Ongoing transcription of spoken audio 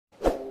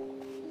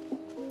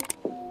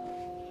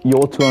Yo,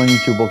 what's going on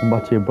YouTube? Welcome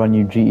back to a brand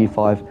new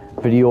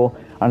GE5 video.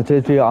 And in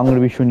today's video I'm going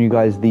to be showing you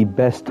guys the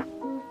best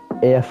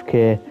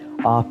AFK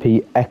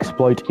RP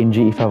exploit in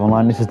GE5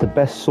 Online. This is the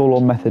best solo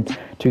method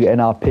to get an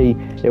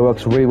RP. It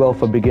works really well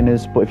for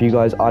beginners, but if you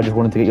guys are just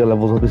wanting to get your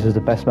levels up, this is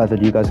the best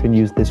method you guys can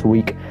use this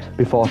week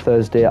before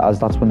Thursday, as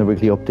that's when the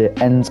weekly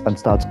update ends and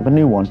starts the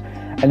new one.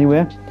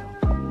 Anyway,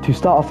 to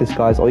start off this,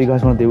 guys, all you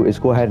guys want to do is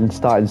go ahead and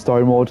start in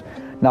story mode.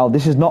 Now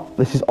this is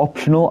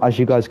optional, as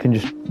you guys can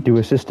just do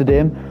assisted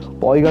aim,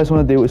 but all you guys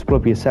want to do is pull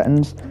up your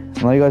settings,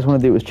 and all you guys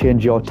want to do is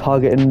change your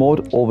targeting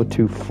mode over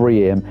to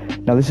free aim.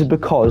 Now this is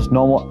because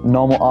normal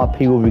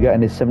RP will be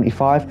getting is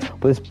 75,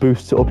 but this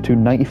boosts it up to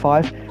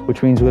 95,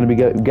 which means we're going to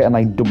be getting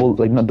like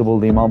not double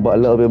the amount, but a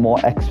little bit more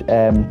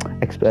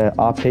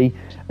RP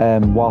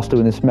whilst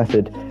doing this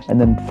method. And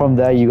then from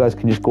there you guys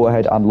can just go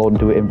ahead and load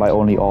into an invite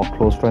only or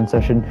closed friend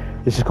session.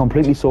 This is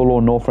completely solo,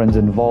 no friends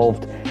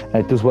involved, and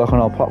it does work on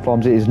all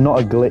platforms. It is not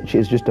a glitch,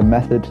 it's just a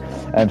method,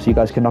 so you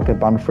guys cannot get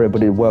banned for it,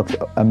 but it works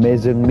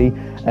amazingly.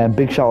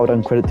 Big shout out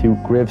and credit to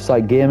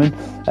GraveSight Gaming.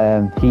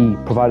 He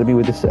provided me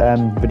with this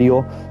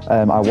video.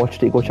 I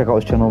watched it. Go check out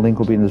his channel, link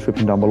will be in the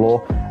description down below.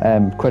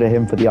 Credit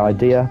him for the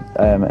idea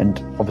and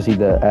obviously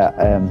the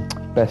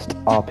best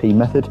RP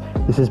method.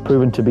 This has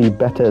proven to be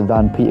better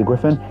than Peter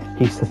Griffin.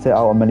 He's tested it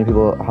out and many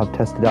people have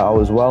tested it out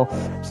as well.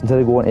 So instead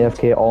of going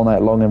AFK all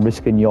night long and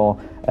risking your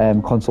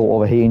console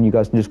overheating, you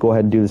guys can just go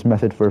ahead and do this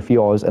method for a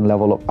few hours and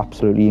level up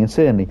absolutely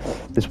insanely.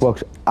 This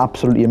works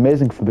absolutely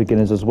amazing for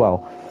beginners as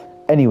well.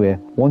 Anyway,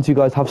 once you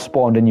guys have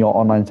spawned in your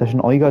online session,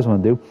 all you guys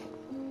want to do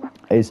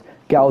is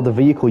get out of the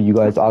vehicle you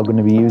guys are going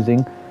to be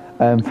using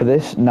for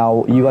this.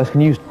 Now you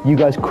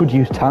guys could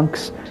use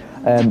tanks,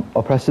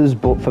 oppressors,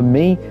 but for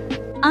me,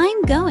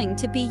 I'm going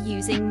to be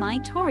using my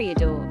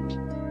Toreador.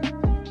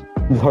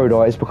 The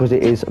Toreador is because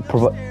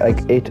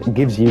it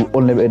gives you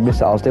unlimited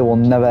missiles. They will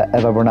never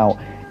ever run out.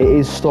 It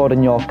is stored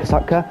in your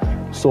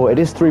Kasatka, so it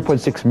is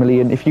 3.6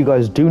 million. If you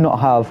guys do not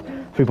have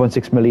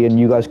 3.6 million,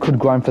 you guys could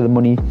grind for the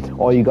money,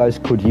 or you guys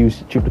could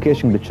use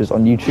duplication glitches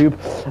on YouTube.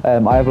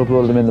 I have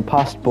uploaded them in the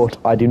past, but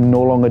I do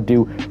no longer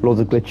do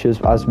loads of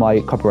glitches as my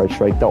copyright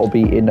strike. That will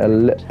be in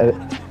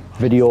a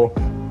video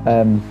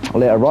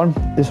later on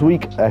this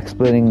week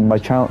explaining my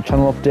channel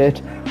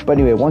update. But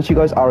anyway, once you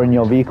guys are in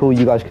your vehicle,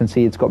 you guys can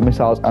see it's got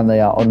missiles and they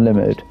are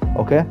unlimited.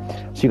 Okay,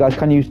 so you guys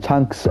can use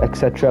tanks,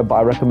 etc., but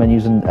I recommend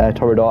using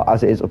Toreador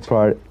as it is up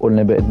for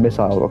unlimited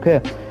missiles. Okay,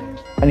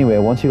 anyway,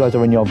 once you guys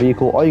are in your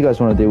vehicle, all you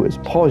guys want to do is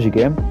pause your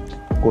game,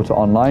 go to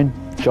online,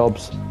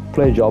 jobs,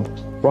 play job,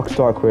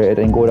 Rockstar created,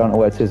 and go down to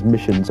where it says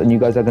missions, and you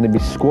guys are going to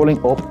be scrolling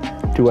up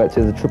to where it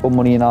says the triple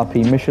money in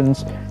RP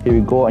missions. Here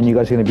we go, and you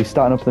guys are going to be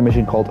starting up the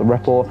mission called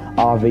Repo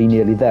RV,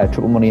 nearly there,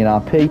 triple money in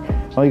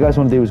RP. All you guys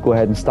want to do is go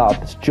ahead and start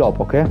up this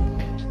job. Okay,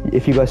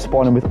 if you guys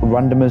spawn in with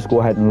randomers, go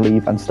ahead and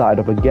leave and start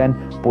it up again,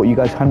 but you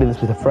guys can do this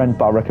with a friend,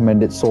 but I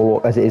recommend it solo,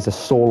 as it is a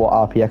solo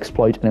RP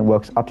exploit and it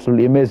works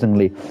absolutely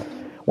amazingly.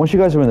 Once you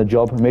guys are in the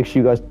job, make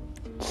sure you guys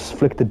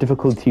flick the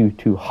difficulty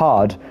to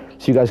hard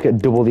so you guys get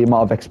double the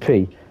amount of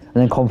XP,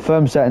 and then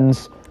confirm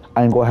settings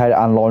and go ahead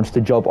and launch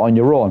the job on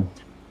your own.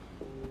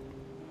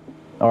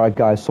 Alright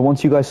guys, so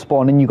once you guys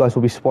spawn in, you guys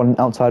will be spawning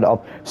outside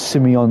of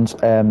Simeon's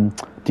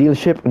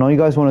dealership, and all you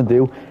guys want to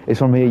do is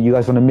from here, you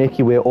guys want to make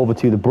your way over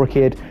to the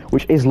Brickade,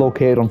 which is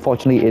located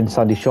unfortunately in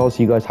Sandy Shores,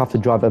 so you guys have to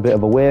drive a bit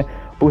of a way,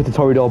 but with the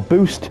Toreador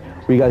boost,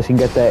 you guys can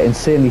get there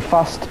insanely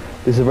fast.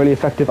 This is a really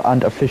effective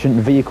and efficient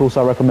vehicle,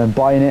 so I recommend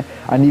buying it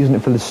and using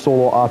it for the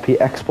solo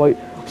RP exploit.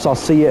 So I'll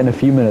see you in a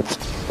few minutes.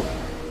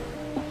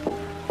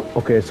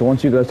 Okay, so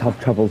once you guys have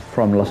travelled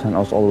from Los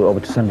Santos all the way over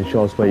to Sandy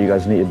Shores where you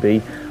guys need to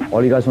be,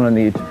 all you guys want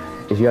to need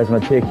is you guys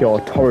want to take your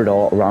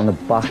Toreador around the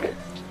back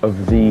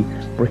of the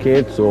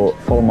Brickade. So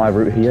follow my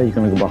route here, you're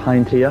going to go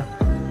behind here,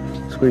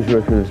 squeeze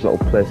your way through this little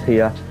place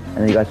here, and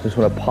then you guys just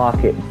want to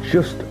park it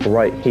just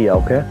right here,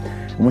 okay?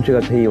 And once you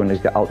guys are here, you want to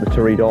get out the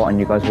Toreador and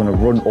you guys want to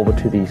run over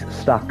to these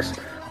stacks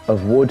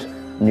of wood,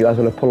 and you guys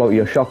want to pull out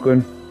your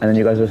shotgun, and then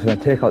you guys are just going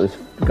to take out this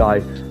guy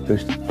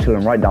who's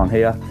chilling right down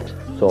here.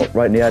 So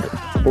right near,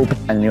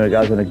 boop, and you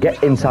guys want to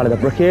get inside of the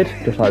Brickade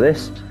just like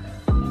this,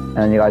 and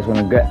then you guys want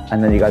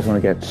to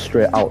get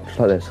straight out just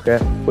like this. Okay,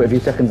 wait a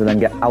few seconds and then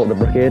get out the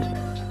Brickade,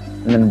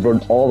 and then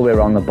run all the way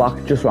around the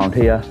back, just around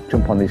here,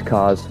 jump on these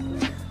cars,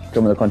 jump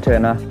in the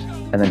container,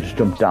 and then just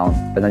jump down,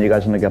 and then you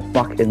guys want to get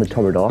back in the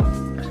Toreador.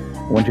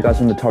 Once you guys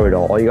are in the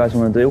Toreador, all you guys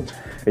want to do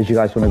is you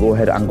guys want to go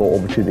ahead and go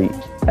over to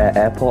the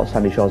airport,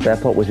 Sandy Shores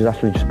Airport, which is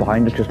actually just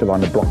behind us, just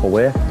around a block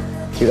away.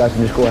 So you guys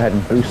can just go ahead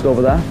and boost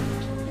over there.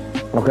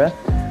 Okay,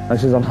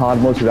 this is on hard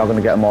mode, so we are going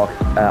to get more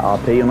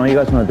RP, and all you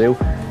guys want to do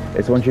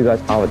is once you guys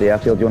are at the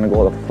airfield, you want to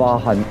go to the far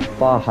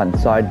hand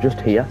side,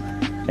 just here,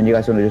 and you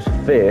guys want to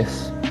just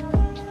face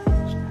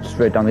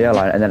straight down the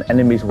airline, and then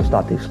enemies will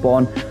start to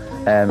spawn,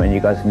 and you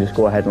guys can just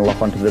go ahead and lock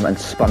onto them and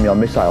spam your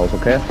missiles.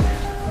 Okay,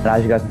 and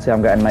as you guys can see,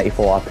 I'm getting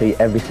 94 RP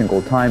every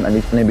single time, and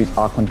these enemies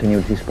are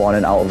continuously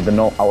spawning out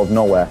of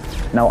nowhere.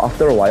 Now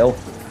after a while,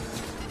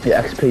 your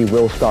XP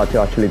will start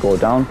to actually go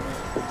down.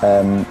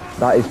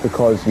 That is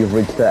because you've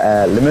reached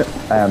the limit.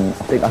 I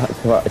think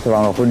it's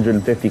around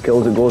 150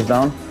 kills it goes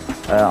down.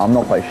 I'm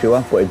not quite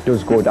sure, but it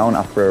does go down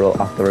after a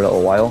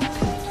little while.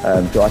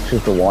 So that's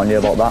just to warn you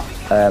about that.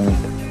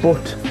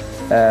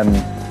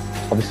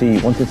 Obviously,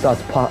 once it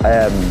starts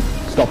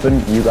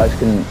stopping, you guys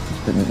can.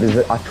 There's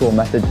an actual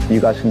method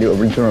you guys can do a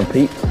rinse and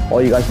repeat.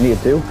 All you guys need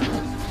to do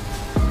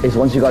is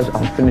once you guys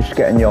have finished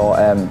getting your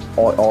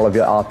all of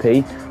your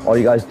RP, all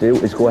you guys do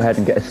is go ahead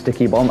and get a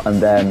sticky bomb,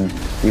 and then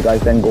you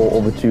guys then go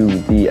over to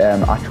the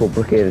actual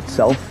brickade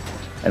itself,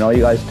 and all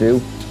you guys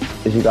do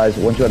is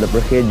once you're at the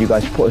brickade, you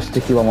guys put a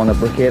sticky bomb on the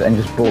brickade and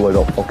just blow it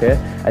up, okay?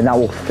 And that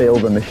will fail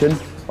the mission,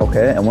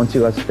 okay? And once you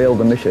guys fail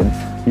the mission,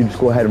 you just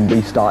go ahead and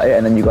restart it,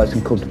 and then you guys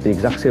can come to the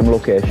exact same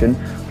location,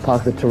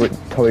 park the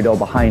Toreador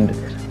behind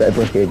the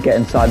brickade, get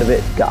inside of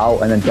it, get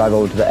out, and then drive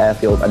over to the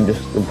airfield and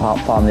just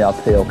farm the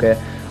RP, okay?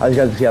 As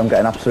you guys can see, I'm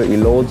getting absolutely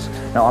loads.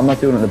 Now, I'm not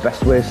doing it the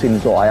best way, seeing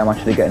as though I am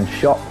actually getting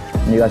shot,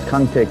 and you guys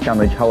can take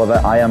damage. However,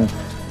 I am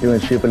doing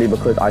it stupidly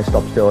because I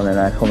stopped still, and then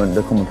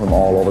they're coming from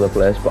all over the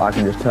place, but I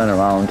can just turn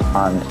around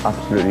and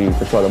absolutely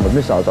destroy them with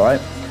missiles,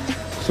 alright?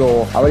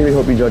 So, I really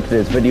hope you enjoyed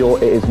today's video.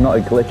 It is not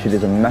a glitch, it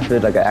is a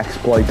method, like an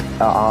exploit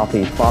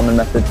RP farming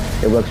method.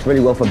 It works really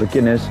well for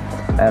beginners,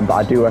 but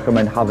I do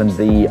recommend having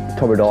the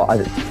Toreador, as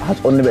it has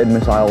unlimited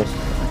missiles,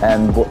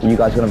 but you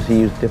guys can obviously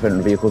use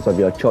different vehicles of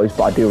your choice,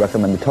 but I do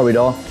recommend the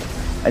Toreador.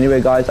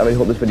 Anyway guys, I really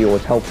hope this video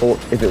was helpful.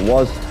 If it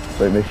was,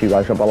 then make sure you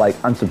guys drop a like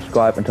and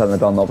subscribe and turn the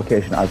bell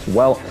notification as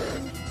well.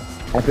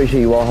 I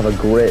appreciate you all, have a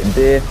great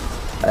day.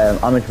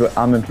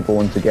 I'm in people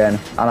once again,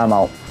 and I'm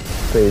out.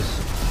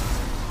 Peace.